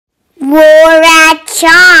Aurora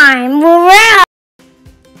Charm. Aurora.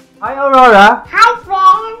 Hi Aurora. Hi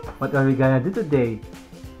friends. What are we gonna do today?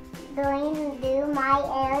 Going to do my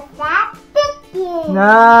Elsa picking.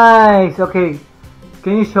 Nice. Okay.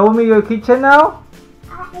 Can you show me your kitchen now?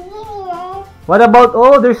 Here. What about,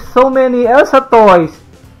 oh, there's so many Elsa toys.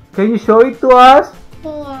 Can you show it to us?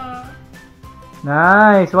 Here.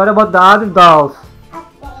 Nice. What about the other dolls?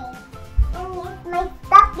 Okay. And it's my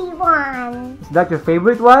stuffy one. Is that your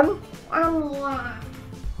favorite one? Yeah.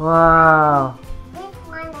 Wow. This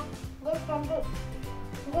one, this and this.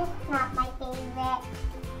 This is not my favorite.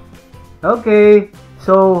 Okay.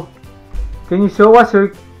 So, can you show us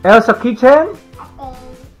your Elsa kitchen? Okay.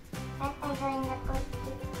 But I'm going to put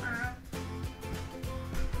this on.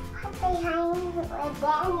 Okay, honey.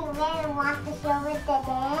 Then you really want to show it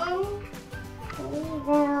again? Here you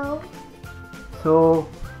go. So,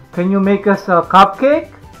 can you make us a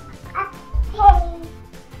cupcake? Okay.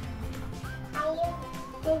 I use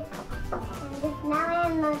this. And this now I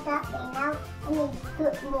have no topping. Now I need to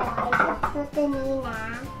put more. I just put the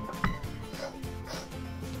Nina.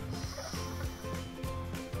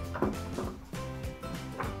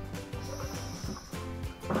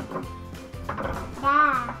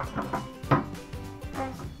 There.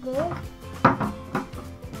 First this.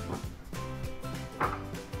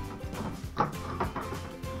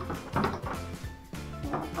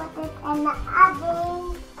 Put it in the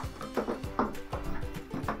oven.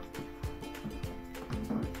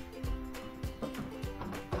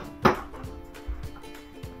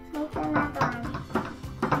 Make another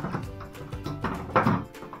one.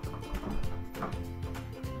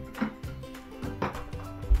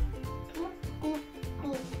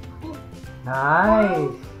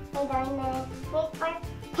 Nice. We're going to wait for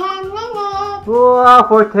 10 minutes. Wow,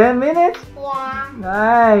 for 10 minutes? Yeah.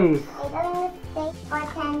 Nice. We're going to stay for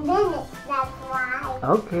 10 minutes. That's why.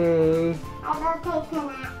 Okay. I will take a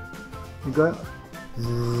nap. You go.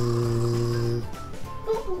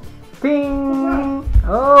 Ting.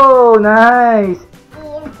 Oh, nice.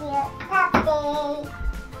 Here's your cupcake.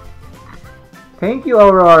 Thank you,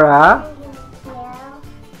 Aurora. Thank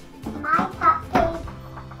you. My cupcake.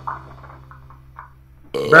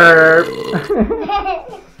 Burp.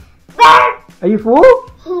 Burp! Are you full?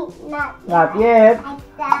 Not yet. I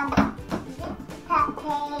found this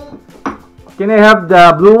cupcake. Can I have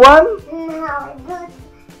the blue one? No, this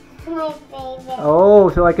is my favorite. Oh,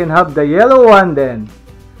 so I can have the yellow one then.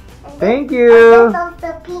 And Thank there's you.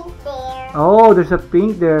 also pink there. Oh, there's a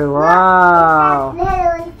pink there. Wow. Look, it has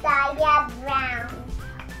blue inside, yeah, brown.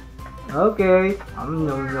 Okay. Yum,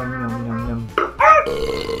 yum, yum, yum, yum, yum.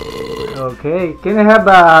 Okay. Can I have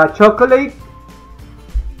a chocolate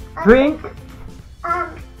drink? I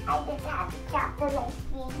just have chocolate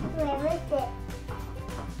drink. Where is it?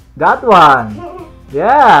 That one.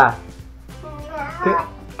 Yeah. No,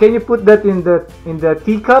 Can you put that in the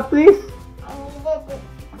teacup, please? I needed to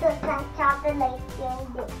put some chocolate in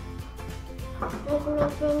this. This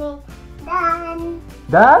making it done.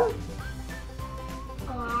 Done?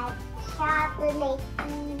 Add chocolate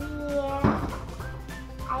here.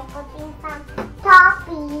 I put in some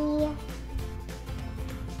toffee.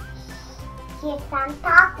 Here's some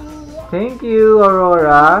toffee. Thank you,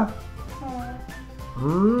 Aurora.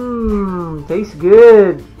 Mmm, tastes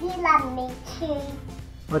good. You love milkshake.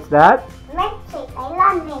 What's that? Milkshake. I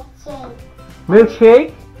love milkshake.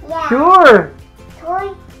 Milkshake? Yeah. Sure.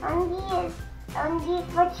 Toy only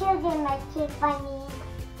for children milkshake bunny.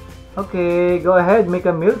 Okay, go ahead, make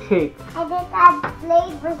a milkshake. I just add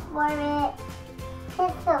flavors for it.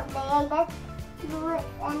 It's okay. I just do it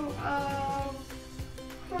and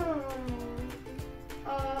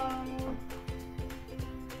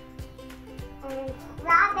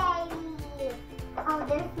strawberry. Oh,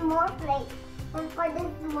 there's more flakes. And for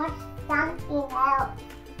this much something else.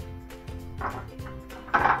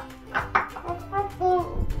 Let's put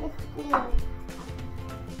this clean.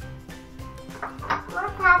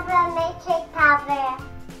 More cover, milkshake cover.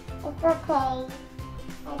 It's okay.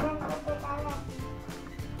 I don't put it on it.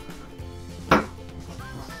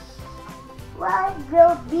 Well,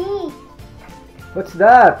 grow beef. What's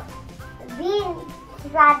that? Beef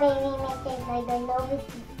strawberry milkshake. I don't know if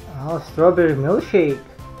it's Oh, strawberry milkshake.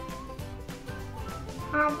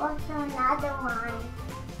 have also another one.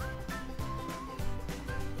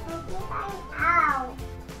 I think I'm out.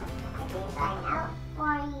 I think I'm out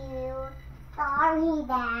for you. Sorry,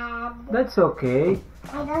 Dad. That's okay.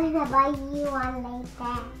 I don't have buy you one like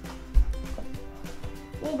that.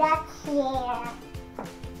 You got share.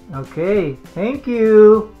 Okay, thank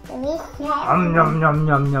you. Let me share. Yum, yum, yum,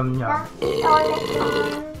 yum, yum, yum. Don't eat all of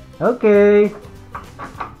them. Okay.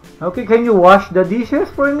 Okay, can you wash the dishes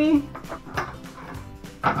for me?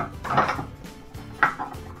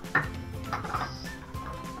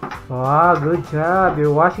 Wow, good job.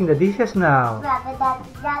 You're washing the dishes now.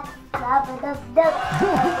 Rub-a-dub-dub, rub-a-dub-dub,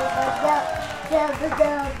 rub-a-dub-dub,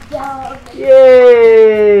 rub-a-dub-dub.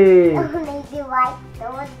 Yay! Maybe wipe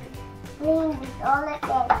those. Clean this all of it.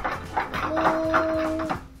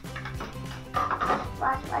 Clean.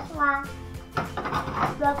 Wash, wash, wash.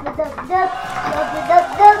 Rub-a-dub-dub,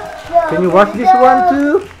 rub-a-dub-dub, Can you wash this one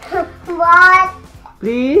too? What?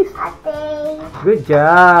 Please? Okay. Good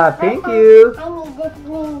job. Thank you. I need to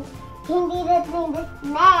clean. I need to clean this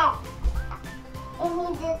mess. I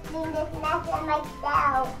need to clean this mess in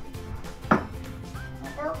myself.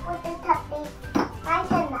 Don't put the topic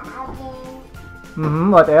right in the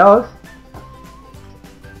oven. What else?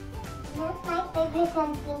 That's my favorite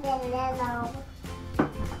something in yellow.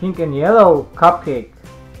 Pink and yellow cupcake.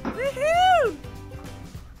 Woohoo!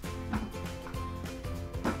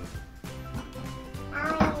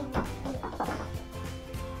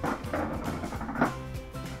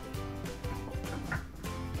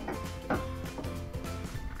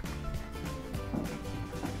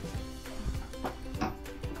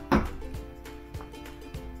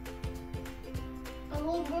 I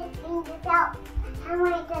need this thing to out. How I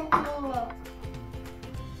can clean it?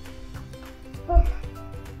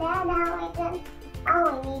 Dad, how I can? Oh,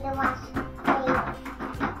 I need to wash plate.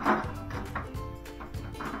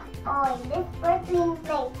 Oh, this for clean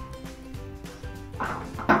plate.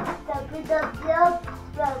 Rub-a-dub-dub,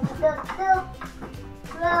 rub-a-dub-dub,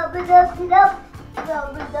 rub-a-dub-dub,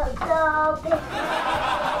 rub-a-dub-dub.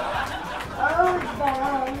 Oh,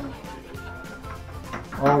 done.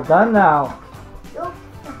 All done now. Oops.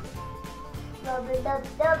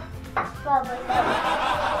 Rub-a-dub-dub, rub-a-dub.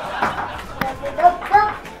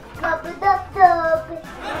 Rub-a-dub-dub, rub-a-dub-dub.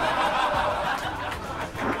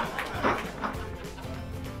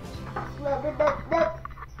 Rub-a-dub-dub,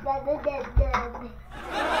 rub-a-dub-dub.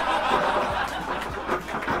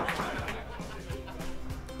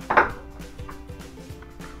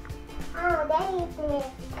 Oh, there you see.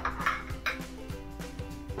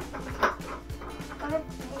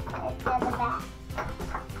 Let's put it to the back.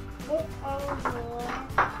 This end here,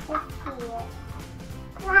 this here.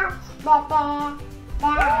 Clutch, baby.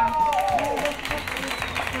 Down. This is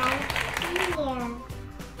right here.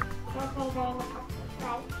 That's my very next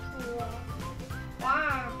right here.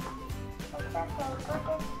 Down. It's okay, put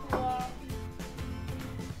this here.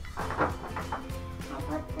 I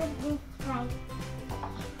put this right.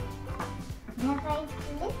 That's right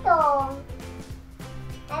little.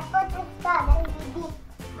 I put this dot and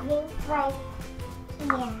this right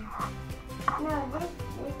here. No, this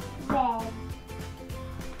is red.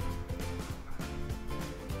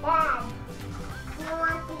 Dad, do you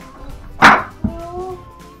want to eat too?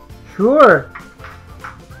 Sure.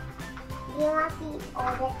 Do you want to eat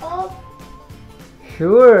all the eggs?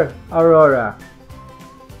 Sure, Aurora.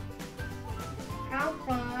 Hi,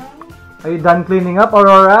 friends. Are you done cleaning up,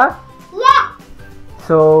 Aurora? Yeah!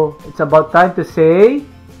 So, it's about time to say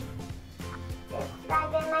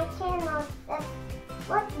Subscribe to my channel.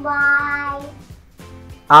 Goodbye.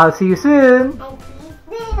 I'll see you soon. And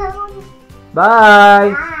see you soon. Bye.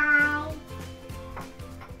 Bye.